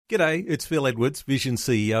G'day, it's Phil Edwards, Vision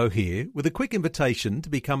CEO here, with a quick invitation to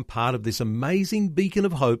become part of this amazing beacon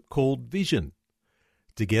of hope called Vision.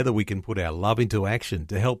 Together we can put our love into action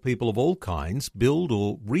to help people of all kinds build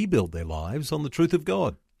or rebuild their lives on the truth of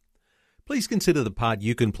God. Please consider the part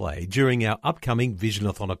you can play during our upcoming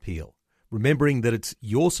Visionathon appeal, remembering that it's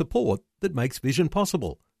your support that makes Vision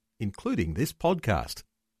possible, including this podcast.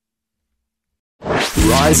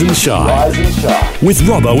 Rise and Shine with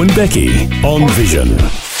Robbo and Becky on Vision.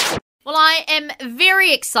 Well, I am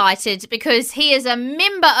very excited because he is a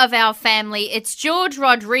member of our family. It's George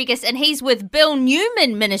Rodriguez, and he's with Bill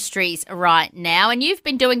Newman Ministries right now. And you've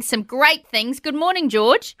been doing some great things. Good morning,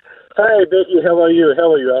 George. Hey, Becky, how are you?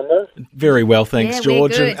 How are you, Alma? Very well, thanks,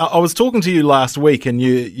 George. And I was talking to you last week, and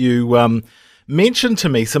you mentioned to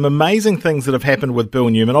me some amazing things that have happened with Bill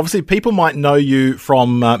Newman. Obviously, people might know you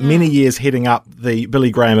from many years heading up the Billy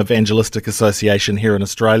Graham Evangelistic Association here in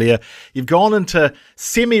Australia. You've gone into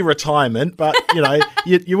semi-retirement, but,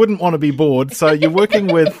 you wouldn't want to be bored. So you're working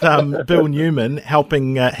with Bill Newman,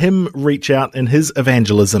 helping him reach out in his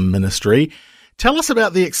evangelism ministry. Tell us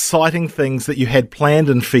about the exciting things that you had planned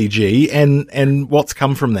in Fiji and what's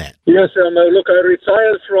come from that. Yes, look, I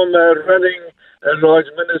retired from running a large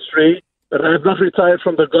ministry, but I have not retired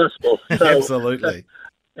from the gospel. So, Absolutely.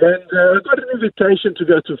 And I got an invitation to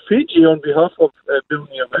go to Fiji on behalf of Bill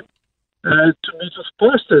Newman to meet with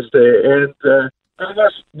pastors there. And I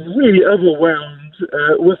was really overwhelmed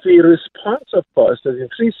with the response of pastors in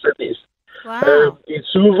 3 cities. Wow. In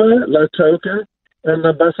Suva, Lautoka, and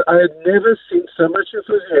Mombasa. I had never seen so much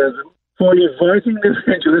enthusiasm for inviting the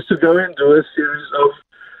evangelists to go and do a series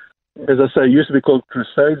of, as I say, used to be called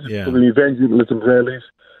crusades, evangelism rallies.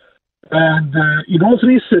 And in all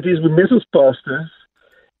 3 cities, we met with pastors,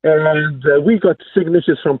 and we got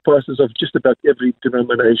signatures from pastors of just about every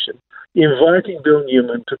denomination, inviting Bill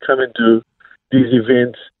Newman to come and do these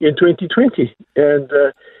events in 2020. And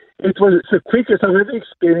it was the quickest I've ever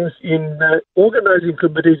experienced in organizing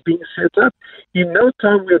committees being set up. In no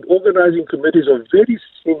time, we had organizing committees of very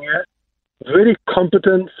senior, very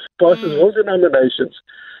competent pastors of all denominations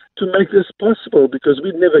to make this possible, because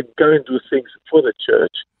we'd never go and do things for the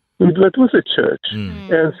church. We do it with the church.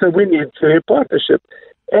 And so we need a partnership.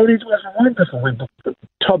 And it was wonderful. We booked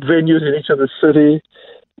top venues in each of the city.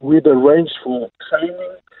 We'd arranged for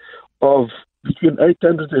training of between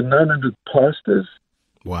 800 and 900 pastors.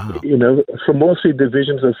 Wow. From all 3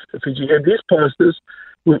 divisions of Fiji. And these pastors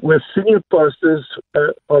were senior pastors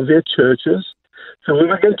of their churches. So we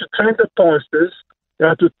were going to train the pastors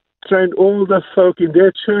to train all the folk in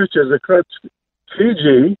their churches across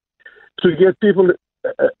Fiji to get people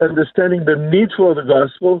understanding the need for the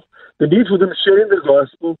gospel, the need for them sharing the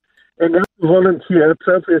gospel, and how to volunteer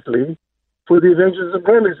appropriately for the evangelism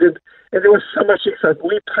rallies. And there was so much excitement.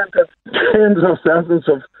 We printed tens of thousands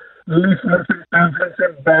of leaflets and pamphlets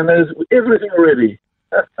and banners, everything ready.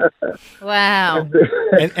 Wow.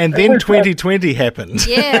 And then 2020 happened.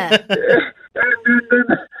 Yeah. And then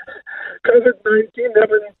COVID-19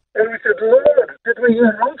 happened, and we said, Lord, did we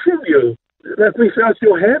hear wrong from you? That we felt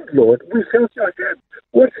your hand, Lord. We felt your hand.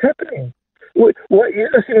 What's happening? What is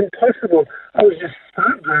this even possible? I was just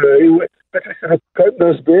stunned. But we said, God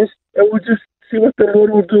knows best, and we'll just see what the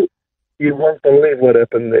Lord will do. You won't believe what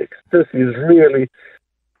happened next. This is really,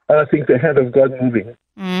 I think, the hand of God moving.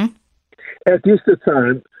 At Easter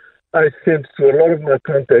time, I sent to a lot of my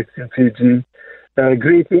contacts in Fiji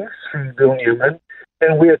greetings from Bill Newman,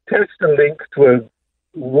 and we attached a link to a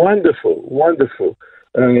wonderful, wonderful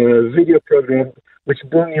video program which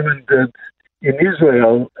Bill Newman did in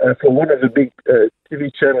Israel for one of the big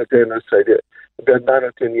TV channels there in Australia about 9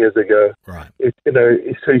 or 10 years ago. Right.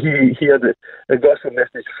 So he had a gospel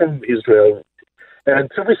message from Israel,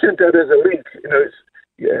 and so we sent that as a link.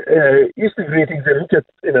 Easter greetings, and look at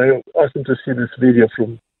asked them to see this video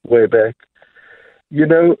from way back.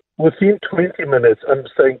 Within 20 minutes, I'm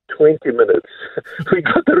saying 20 minutes, I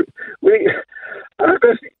got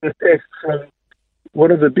a text from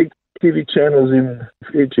one of the big TV channels in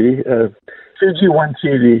Fiji, Fiji One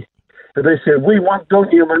TV, and they said, we want Bill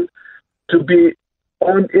Newman to be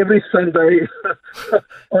on every Sunday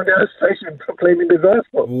on our station proclaiming the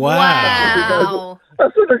gospel. Wow. I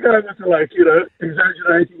thought the guy was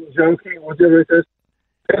exaggerating, joking, whatever it is.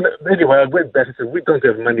 And anyway, I went back and said, we don't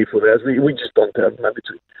have money for that. We just don't have money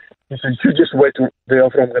to. He said, you just wait till the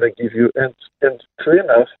offer I'm going to give you. And true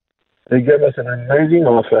enough, they gave us an amazing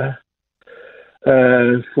offer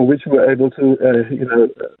for which we were able to,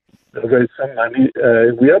 raise some money.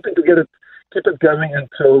 We're hoping to keep it going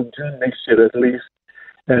until June next year at least.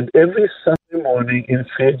 And every Sunday morning in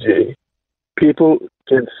Fiji, people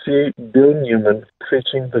can see Bill Newman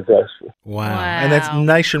preaching the gospel. Wow. And that's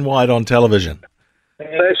nationwide on television.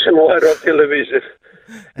 Nationwide on television.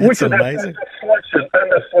 That's amazing. It's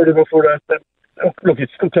unaffordable for us. Look,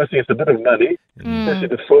 it's still costing us a bit of money, especially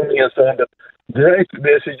the filming and so on, but great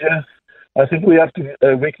messages. I think we're up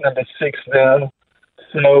to week number 6 now.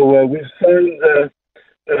 So we've signed a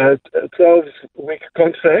 12-week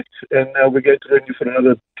contract, and now we're going to renew for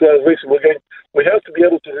another 12 weeks. We have to be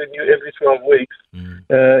able to renew every 12 weeks,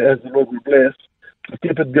 as the Lord will bless, to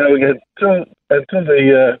keep it going until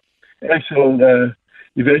the actual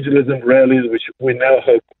evangelism rallies, which we now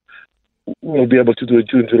hope we'll be able to do in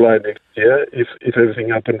June, July next year, if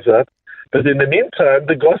everything opens up. But in the meantime,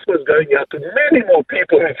 the gospel is going out to many more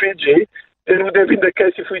people in Fiji than would have been the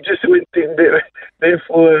case if we just went in there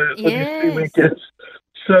for these 3 weekends.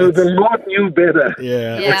 So the Lord knew better.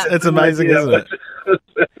 Yeah. It's amazing, isn't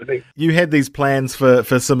it? You had these plans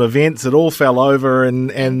for some events. It all fell over, and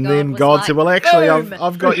then God said, well, actually,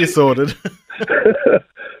 I've got you sorted.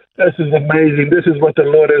 This is amazing. This is what the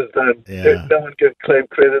Lord has done. Yeah. No one can claim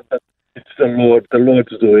credit, but it's the Lord. The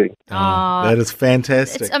Lord's doing. Oh, that is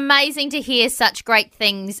fantastic. It's amazing to hear such great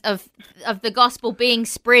things of the gospel being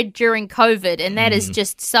spread during COVID, and that is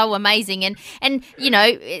just so amazing. And you know,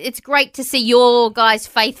 it's great to see your guys'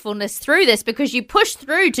 faithfulness through this, because you pushed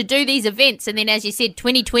through to do these events, and then, as you said,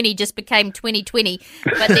 2020 just became 2020.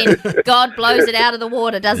 But then God blows it out of the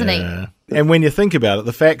water, doesn't he? And when you think about it,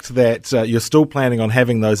 the fact that you're still planning on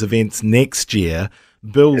having those events next year,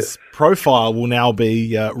 Bill's profile will now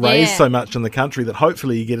be raised so much in the country that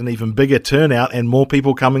hopefully you get an even bigger turnout and more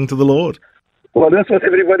people coming to the Lord. Well, that's what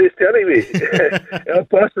everybody's telling me. Our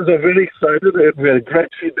pastors are very excited. We had great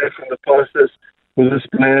feedback from the pastors with this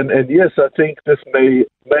plan. And yes, I think this may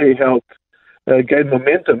help gain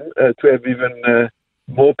momentum to have even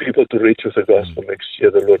more people to reach with the gospel next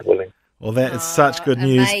year, the Lord willing. Well, that is such good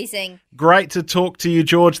news. Amazing. Great to talk to you,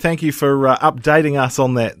 George. Thank you for updating us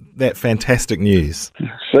on that fantastic news.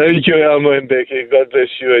 Thank you, Elmo and Becky. God bless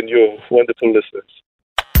you and your wonderful listeners.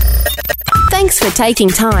 Thanks for taking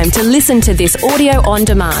time to listen to this audio on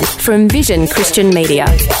demand from Vision Christian Media.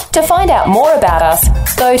 To find out more about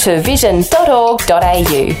us, go to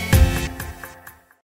vision.org.au.